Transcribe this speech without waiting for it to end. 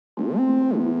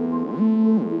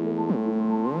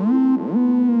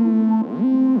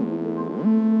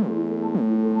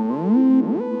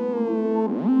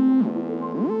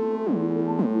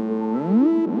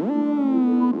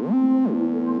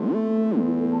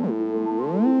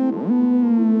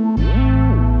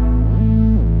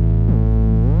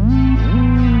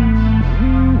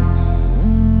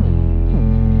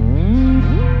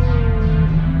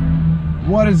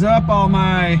is up, all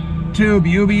my tube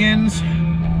Ubians?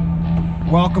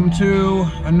 Welcome to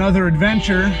another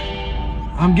adventure.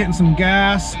 I'm getting some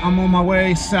gas. I'm on my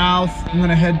way south. I'm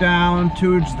gonna head down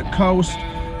towards the coast.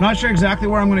 Not sure exactly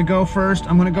where I'm gonna go first.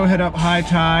 I'm gonna go head up high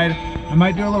tide. I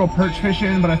might do a little perch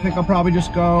fishing, but I think I'll probably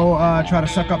just go try to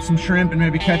suck up some shrimp and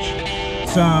maybe catch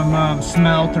some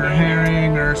smelt or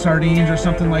herring or sardines or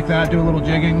something like that. Do a little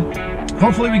jigging.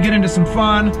 Hopefully we get into some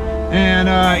fun. And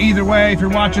either way, if you're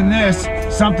watching this,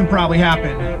 something probably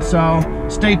happened. So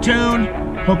stay tuned.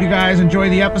 Hope you guys enjoy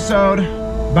the episode.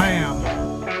 Bam.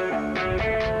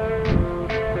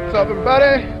 What's up,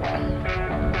 everybody?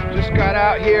 Just got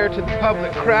out here to the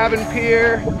public crabbing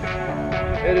pier.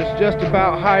 It is just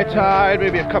about high tide,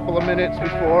 maybe a couple of minutes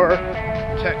before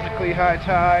technically high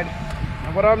tide.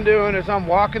 And what I'm doing is I'm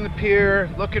walking the pier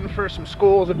looking for some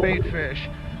schools of bait fish.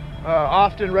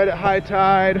 Often right at high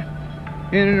tide,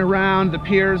 in and around the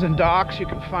piers and docks, you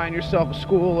can find yourself a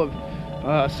school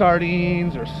of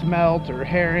sardines or smelt or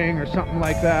herring or something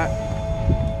like that.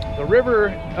 The river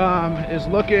is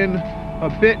looking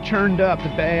a bit churned up, the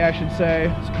bay I should say.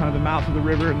 It's kind of the mouth of the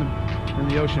river and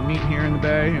the ocean meet here in the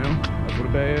bay, you know, that's what a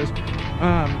bay is.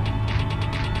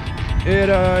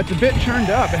 It's a bit churned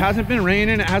up. It hasn't been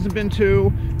raining, it hasn't been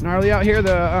too gnarly out here.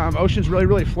 The ocean's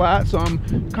really flat, so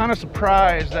I'm kind of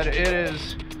surprised that it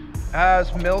is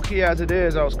as milky as it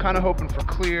is. I was kind of hoping for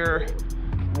clear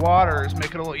waters, make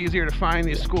it a little easier to find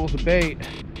these schools of bait.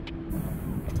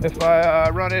 If I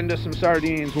run into some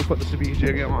sardines, we'll put the Seabass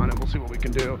jig on and we'll see what we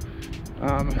can do.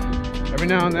 Every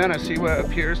now and then I see what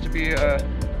appears to be a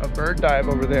bird dive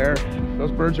over there. If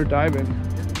those birds are diving,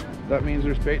 that means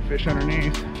there's bait fish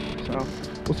underneath. So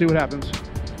we'll see what happens.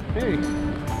 Hey.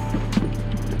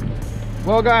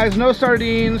 Well guys, no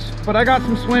sardines, but I got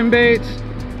some swim baits.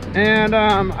 And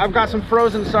I've got some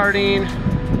frozen sardine.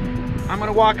 I'm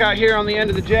gonna walk out here on the end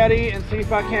of the jetty and see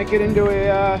if I can't get into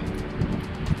a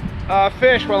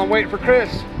fish while I'm waiting for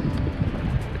Chris.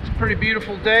 It's a pretty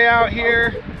beautiful day out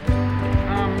here.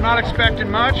 I'm not expecting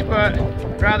much, but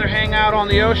rather hang out on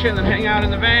the ocean than hang out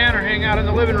in the van or hang out in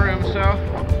the living room. So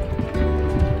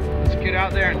let's get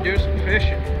out there and do some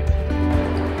fishing.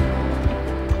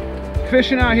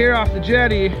 Fishing out here off the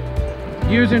jetty,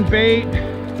 using bait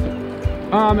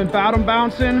and bottom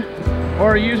bouncing,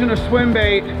 or using a swim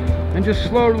bait and just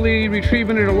slowly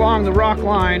retrieving it along the rock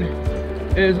line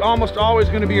is almost always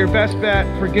going to be your best bet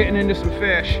for getting into some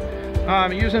fish.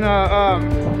 Using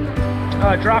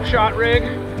a drop shot rig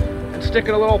and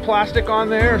sticking a little plastic on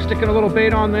there, or sticking a little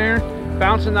bait on there,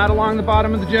 bouncing that along the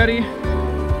bottom of the jetty.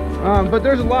 But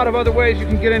there's a lot of other ways you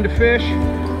can get into fish.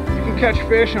 You can catch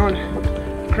fish on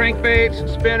crankbaits and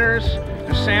spinners.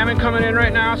 There's salmon coming in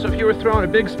right now, so if you were throwing a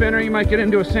big spinner, you might get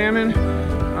into a salmon.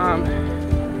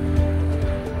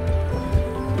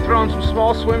 Throwing some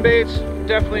small swim baits,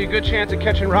 definitely a good chance of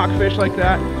catching rockfish like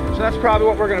that. So that's probably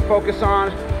what we're going to focus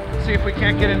on. See if we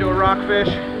can't get into a rockfish.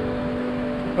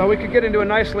 But we could get into a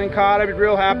nice lingcod. I'd be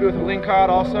real happy with a lingcod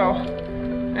also.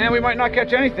 And we might not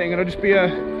catch anything. It'll just be a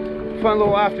fun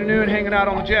little afternoon hanging out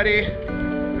on the jetty.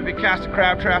 Maybe cast a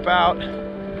crab trap out.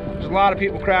 There's a lot of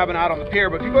people crabbing out on the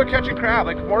pier, but people are catching crab,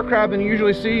 like more crab than you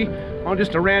usually see on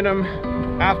just a random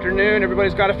afternoon.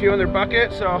 Everybody's got a few in their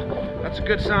bucket, so that's a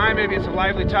good sign. Maybe it's a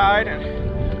lively tide, and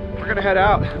we're gonna head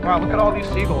out. Wow, look at all these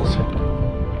seagulls.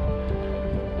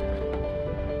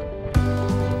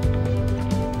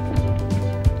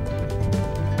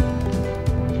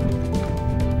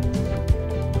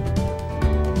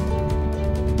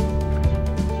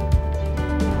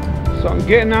 So I'm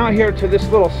getting out here to this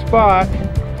little spot.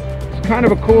 Kind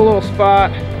of a cool little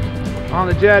spot on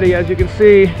the jetty. As you can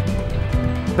see,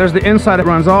 there's the inside that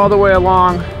runs all the way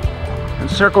along and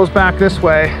circles back this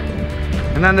way,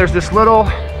 and then there's this little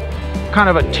kind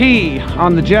of a T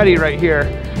on the jetty right here.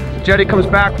 The jetty comes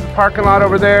back to the parking lot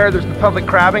over there. There's the public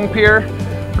crabbing pier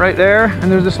right there, and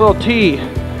there's this little T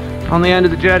on the end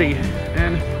of the jetty.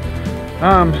 And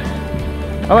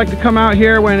I like to come out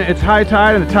here when it's high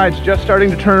tide and the tide's just starting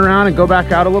to turn around and go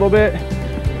back out a little bit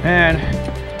and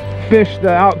fish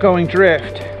the outgoing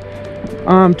drift.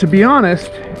 To be honest,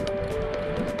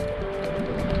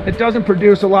 it doesn't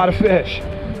produce a lot of fish.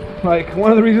 Like,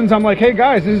 one of the reasons I'm like, hey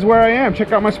guys, this is where I am,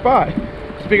 check out my spot,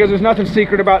 it's because there's nothing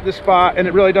secret about this spot and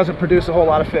it really doesn't produce a whole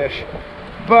lot of fish.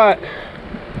 But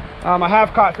I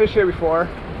have caught fish here before,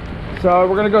 so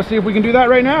we're gonna go see if we can do that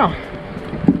right now.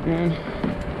 And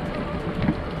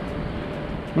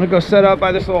I'm gonna go set up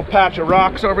by this little patch of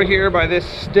rocks over here by this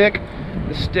stick.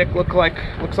 The stick looks like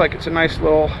it's a nice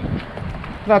little,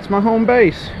 that's my home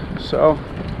base. So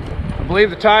I believe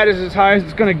the tide is as high as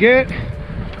it's gonna get,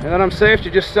 and then I'm safe to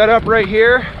just set up right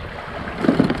here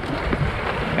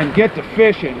and get to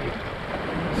fishing.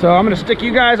 So I'm gonna stick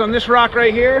you guys on this rock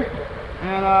right here,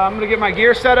 and I'm gonna get my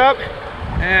gear set up,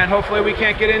 and hopefully we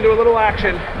can't get into a little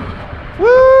action.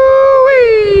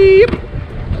 Woo-wee!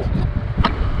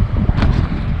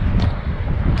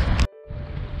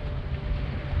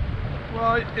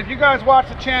 Well, if you guys watch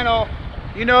the channel,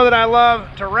 you know that I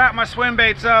love to wrap my swim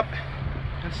baits up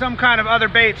in some kind of other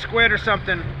bait, squid or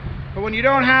something. But when you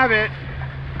don't have it,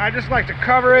 I just like to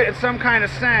cover it in some kind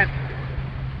of scent.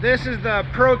 This is the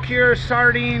Procure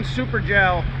Sardine Super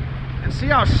Gel. And see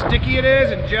how sticky it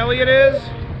is and jelly it is?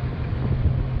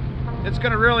 It's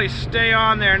gonna really stay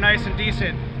on there nice and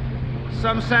decent.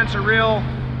 Some scents are real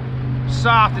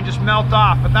soft and just melt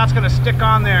off, but that's gonna stick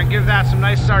on there and give that some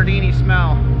nice sardine-y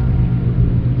smell.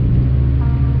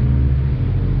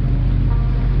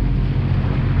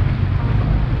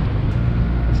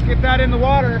 Let's get that in the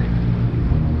water.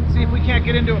 See if we can't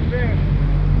get into a fish.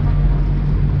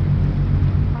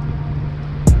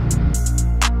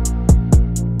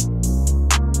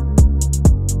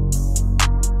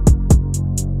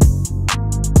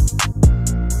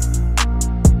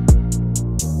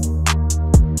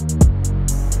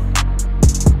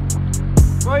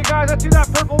 Well, you guys, I threw that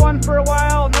purple one for a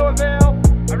while, no avail.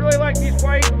 I really like these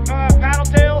white paddle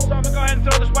tails, so I'm gonna go ahead and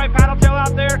throw this white paddle tail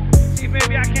out there. See if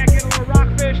maybe I can't get a little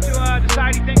rockfish to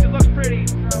decide he thinks it looks pretty.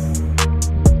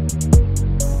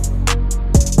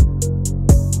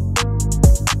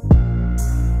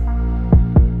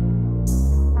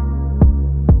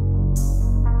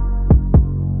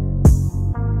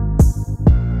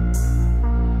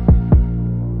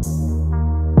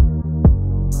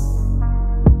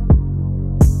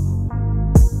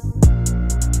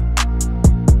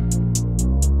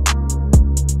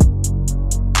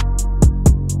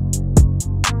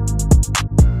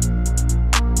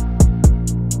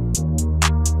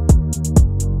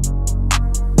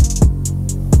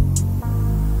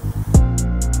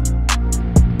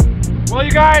 Well,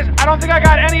 you guys, I don't think I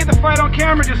got any of the fight on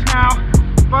camera just now,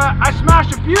 but I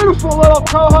smashed a beautiful little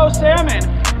coho salmon.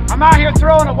 I'm out here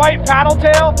throwing a white paddle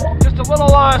tail, just a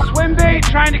little swim bait,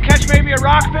 trying to catch maybe a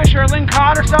rockfish or a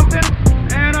lingcod or something.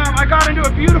 And I got into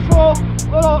a beautiful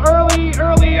little early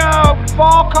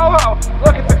fall coho.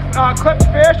 Look at the clipped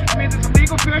fish, which means it's a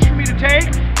legal fish for me to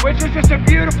take, which is just a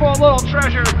beautiful little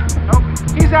treasure. Nope,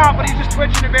 he's out, but he's just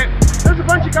twitching a bit. There's a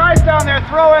bunch of guys down there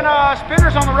throwing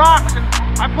spinners on the rocks, and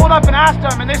I pulled up and asked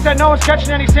them, and they said no one's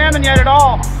catching any salmon yet at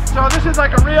all. So this is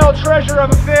like a real treasure of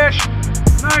a fish.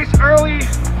 Nice early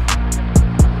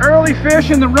fish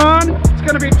in the run. It's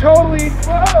gonna be totally,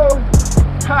 whoa,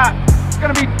 it's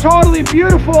gonna be totally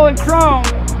beautiful and chrome.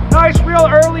 Nice real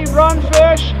early run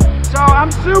fish. So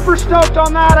I'm super stoked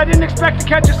on that. I didn't expect to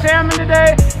catch a salmon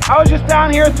today. I was just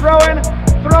down here throwing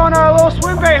a little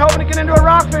swim bait, hoping to get into a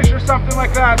rockfish or something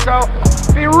like that. So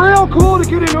it'd be real cool to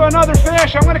get into another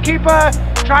fish. I'm gonna keep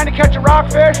trying to catch a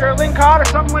rockfish or a lingcod or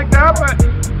something like that, but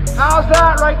how's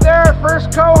that right there?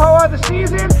 First coho of the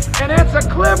season, and it's a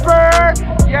clipper,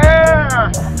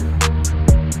 yeah!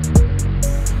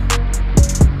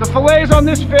 The fillets on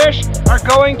this fish are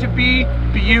going to be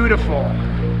beautiful.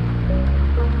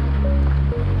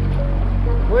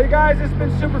 Well, you guys, this has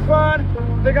been super fun.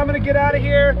 I think I'm gonna get out of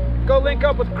here, go link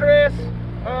up with Chris,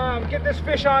 get this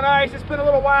fish on ice. It's been a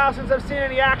little while since I've seen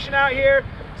any action out here,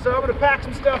 so I'm gonna pack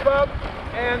some stuff up.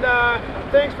 And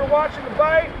thanks for watching The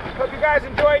Bite. Hope you guys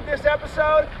enjoyed this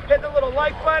episode. Hit the little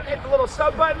like button, hit the little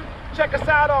sub button. Check us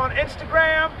out on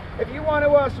Instagram. If you want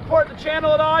to support the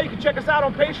channel at all, you can check us out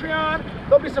on Patreon.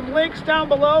 There'll be some links down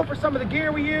below for some of the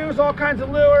gear we use, all kinds of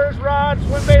lures, rods,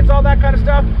 swim baits, all that kind of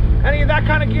stuff. Any of that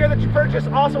kind of gear that you purchase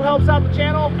also helps out the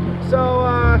channel. So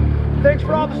thanks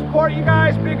for all the support, you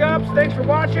guys. Big ups. Thanks for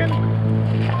watching.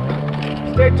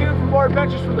 Stay tuned for more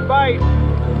adventures from The Bite.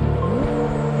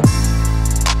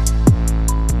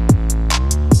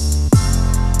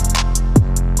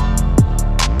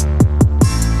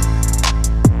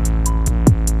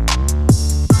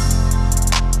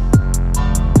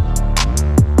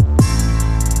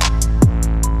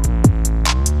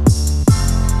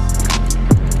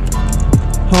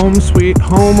 Home sweet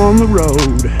home on the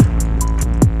road.